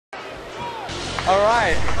All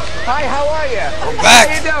right. Hi, how are you? We're back.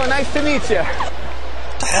 How you doing? Nice to meet you.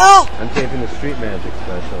 What the hell? I'm taping the Street Magic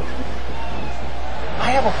special. I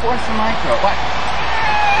have a force in my throat. What?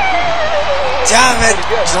 Damn it,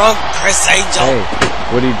 drunk Criss Angel. Hey,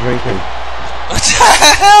 what are you drinking? What the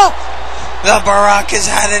hell? The Barack has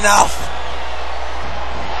had enough.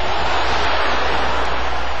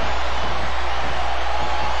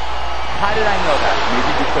 How did I know that?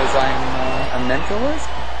 Maybe because I'm a mentalist?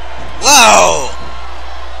 Whoa!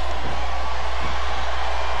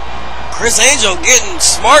 Criss Angel getting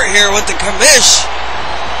smart here with the commish.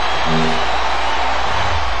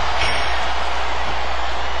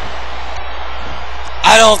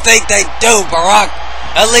 I don't think they do, Barack.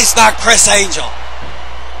 At least not Criss Angel.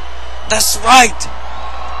 That's right.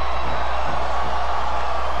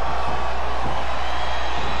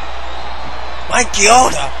 Mike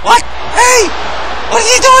Yoda. What? Hey! What are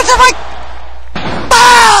you doing to Mike?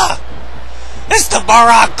 Ah! It's the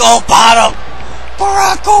Barack Obama.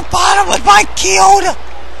 Barack Obama with Mike Yoda.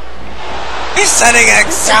 He's setting an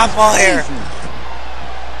example here.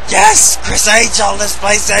 Yes, Criss Angel, this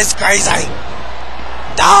place is crazy.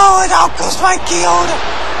 No, and out goes Mike Yoda.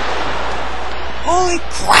 Holy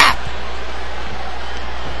crap.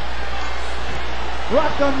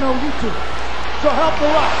 Rock doesn't know you two. So help the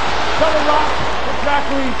Rock. Tell the Rock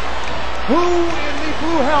exactly who in the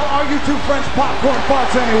blue hell are you two French popcorn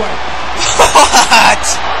farts anyway? What?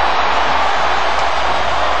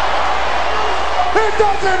 It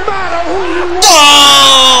doesn't matter who you are.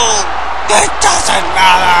 No! It doesn't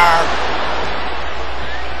matter.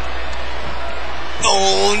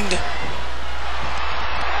 Owned.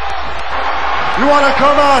 You want to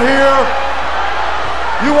come out here?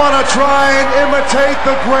 You want to try and imitate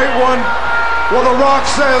the great one? Well, The Rock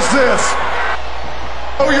says this.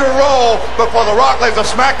 Know your role before The Rock lays a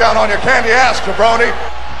smackdown on your candy ass, jabroni.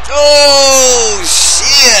 Oh,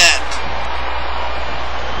 shit.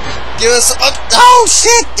 Give us oh,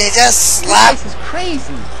 shit. They just slapped. This is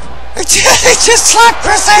crazy. They just slapped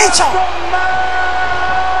Criss Angel.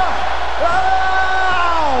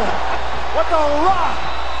 What The Rock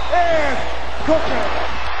is cooking.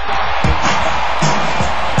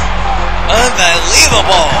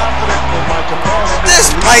 Unbelievable. This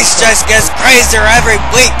place just gets crazier every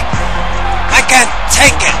week. I can't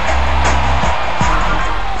take it.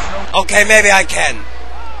 Okay, maybe I can.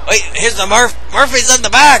 Wait, here's the Murphy's in the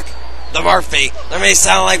back. The Murphy. That may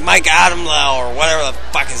sound like Mike Adamlow or whatever the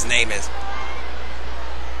fuck his name is.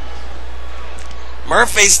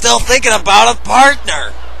 Murphy's still thinking about a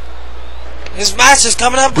partner. His match is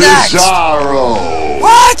coming up next. Bizarro.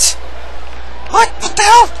 What? What the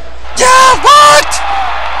hell? Yeah, what?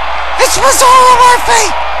 It's Bizarro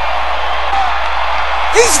Murphy.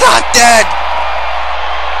 He's not dead.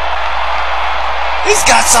 He's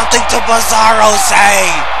got something to Bizarro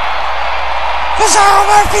say. Bizarro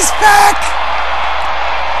Murphy's back.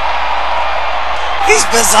 He's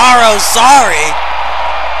Bizarro sorry.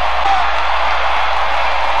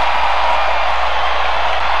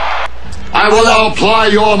 I will now apply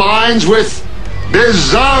your minds with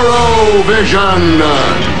Bizarro Vision.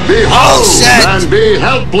 Behold and be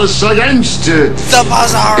helpless against it. The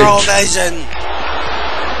Bizarro Vision.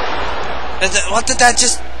 What did that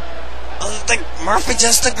just... I think Murphy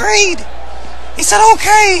just agreed. He said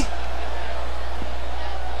okay.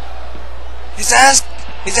 He's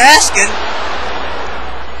asking.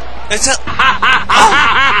 It's a,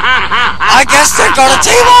 I guess they're gonna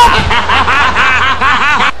team up.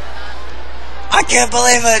 I can't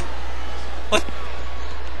believe it. What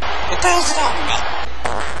the hell is he talking about?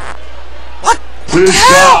 What the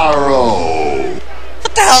hell?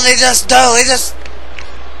 What the hell did they just do?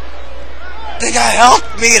 They got health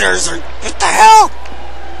meters or what the hell?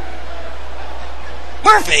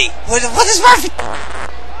 Murphy! What is Murphy?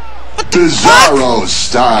 What the Bizarro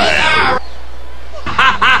style.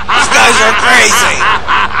 These guys are crazy.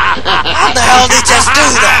 How the hell did he just do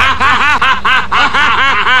that?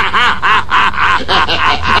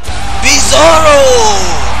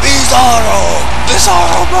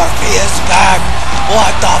 Bizarro Murphy is back.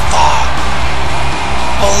 What the fuck?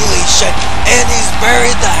 Holy shit. And he's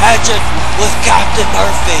buried the hatchet with Captain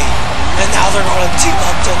Murphy. And now they're gonna team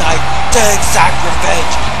up tonight to exact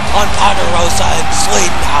revenge on Ponderosa and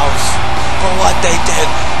Sweden House for what they did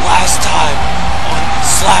last time on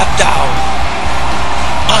Slapdown.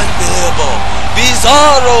 Unbelievable.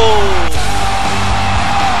 Bizarro!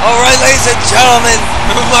 Alright, ladies and gentlemen,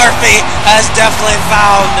 Murphy has definitely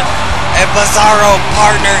found a Bizarro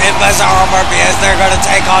partner in Bizarro Murphy as they're going to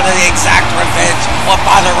take on the exact revenge on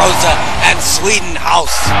Ponderosa and Sweden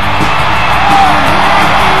House.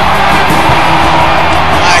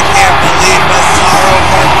 I can't believe this.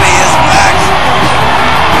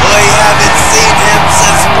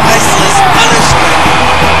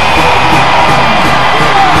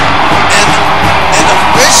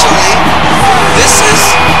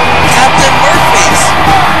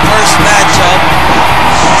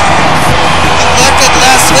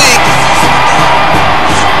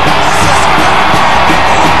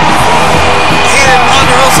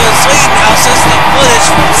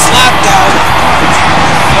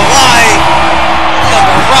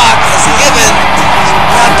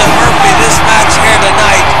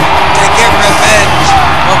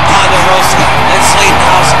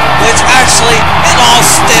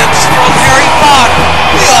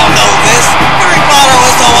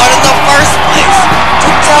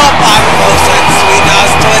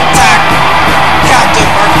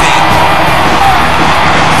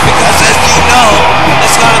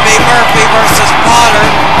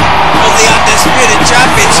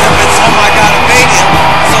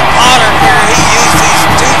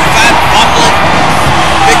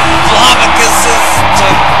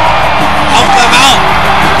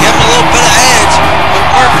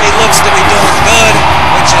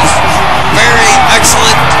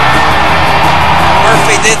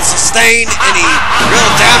 sustain any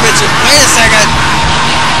real damage. Wait a second.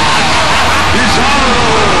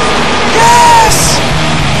 Yes!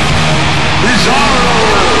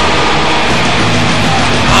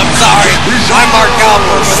 I'm sorry. I mark out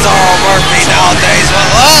for Bizarro Murphy nowadays.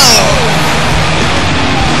 Whoa!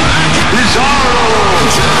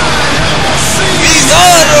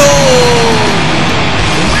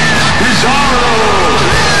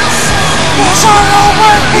 Bizarro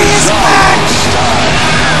Murphy is back!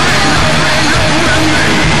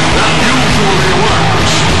 That usually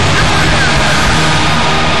works.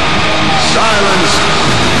 Silence.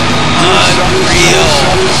 Unreal.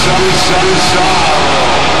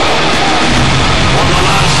 For the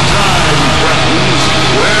last time, friends,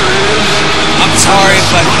 where is... I'm sorry,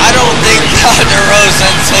 but I don't think Thunder Rosa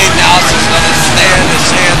and Satan House is going to stand a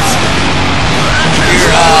chance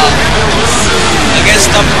here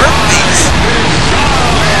against the Murphys.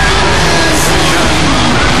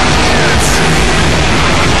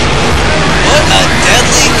 What a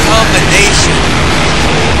deadly combination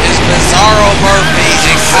is Bizarro Murphy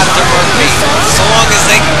and Captain Murphy. So long as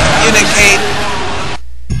they can communicate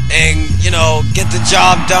and, you know, get the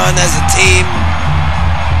job done as a team.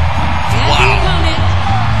 Wow.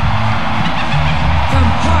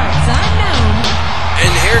 And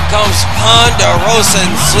here comes Ponderosa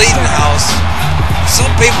and Sweetenhouse. Some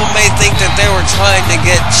people may think that they were trying to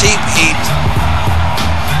get cheap heat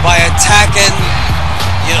by attacking,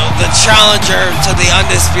 you know, the challenger to the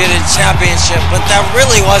Undisputed Championship, but that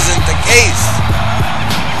really wasn't the case.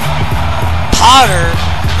 Potter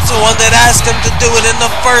was the one that asked him to do it in the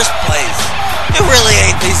first place. It really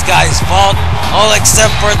ain't these guys' fault, all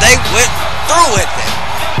except for they went through with it.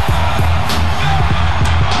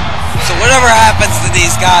 So whatever happens to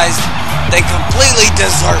these guys, they completely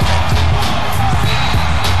deserve it.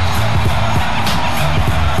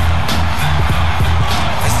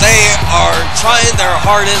 As they are trying their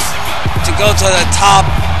hardest to go to the top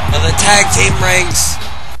of the tag team ranks.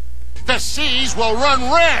 The seas will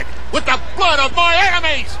run red with the blood of my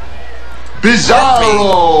enemies!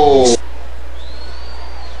 Bizarro!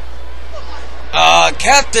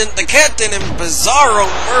 The captain and Bizarro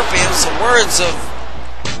Murphy have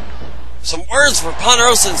some words for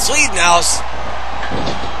Ponderosa and Sweetenhouse.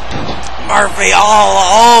 Murphy all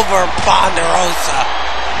over Ponderosa.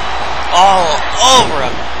 All over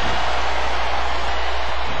him.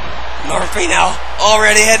 Murphy now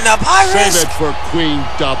already heading up high risk. Save it for Queen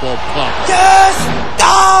Double Pump. Yes!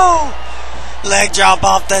 No! Leg drop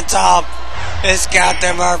off the top. It's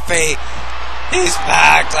Captain Murphy. He's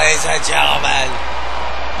back, ladies and gentlemen.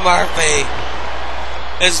 Murphy.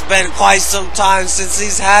 It's been quite some time since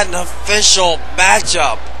he's had an official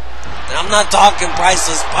matchup. And I'm not talking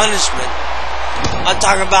priceless punishment. I'm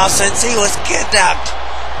talking about since he was kidnapped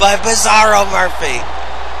by Bizarro Murphy.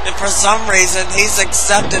 And for some reason, he's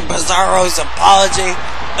accepted Bizarro's apology.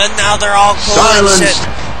 And now they're all cool and shit.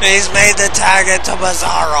 And he's made the tag into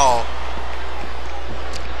Bizarro.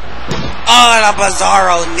 Oh, and a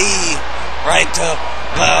Bizarro knee right to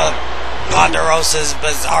Ponderosa's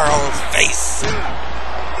Bizarro face.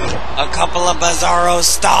 A couple of Bizarro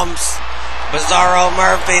stomps. Bizarro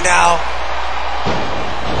Murphy now.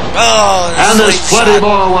 Oh, and there's plenty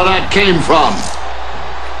more where that came from.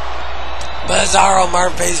 Bizarro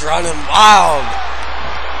Murphy's running wild.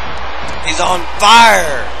 He's on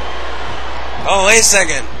fire. Oh, wait a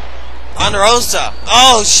second. Ponderosa.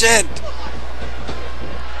 Oh, shit.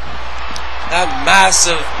 That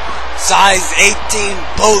massive size 18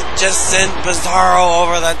 boot just sent Bizarro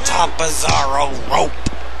over the top Bizarro rope.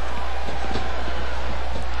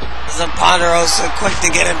 Isn't Ponderosa quick to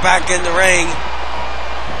get him back in the ring?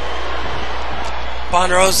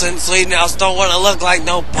 Ponderosa and Sweetenhouse don't want to look like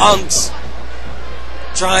no punks.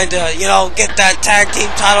 Trying to, you know, get that tag team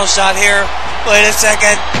title shot here. Wait a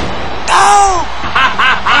second. No!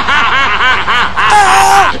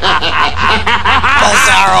 No!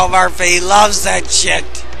 Bizarro Murphy loves that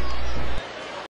shit.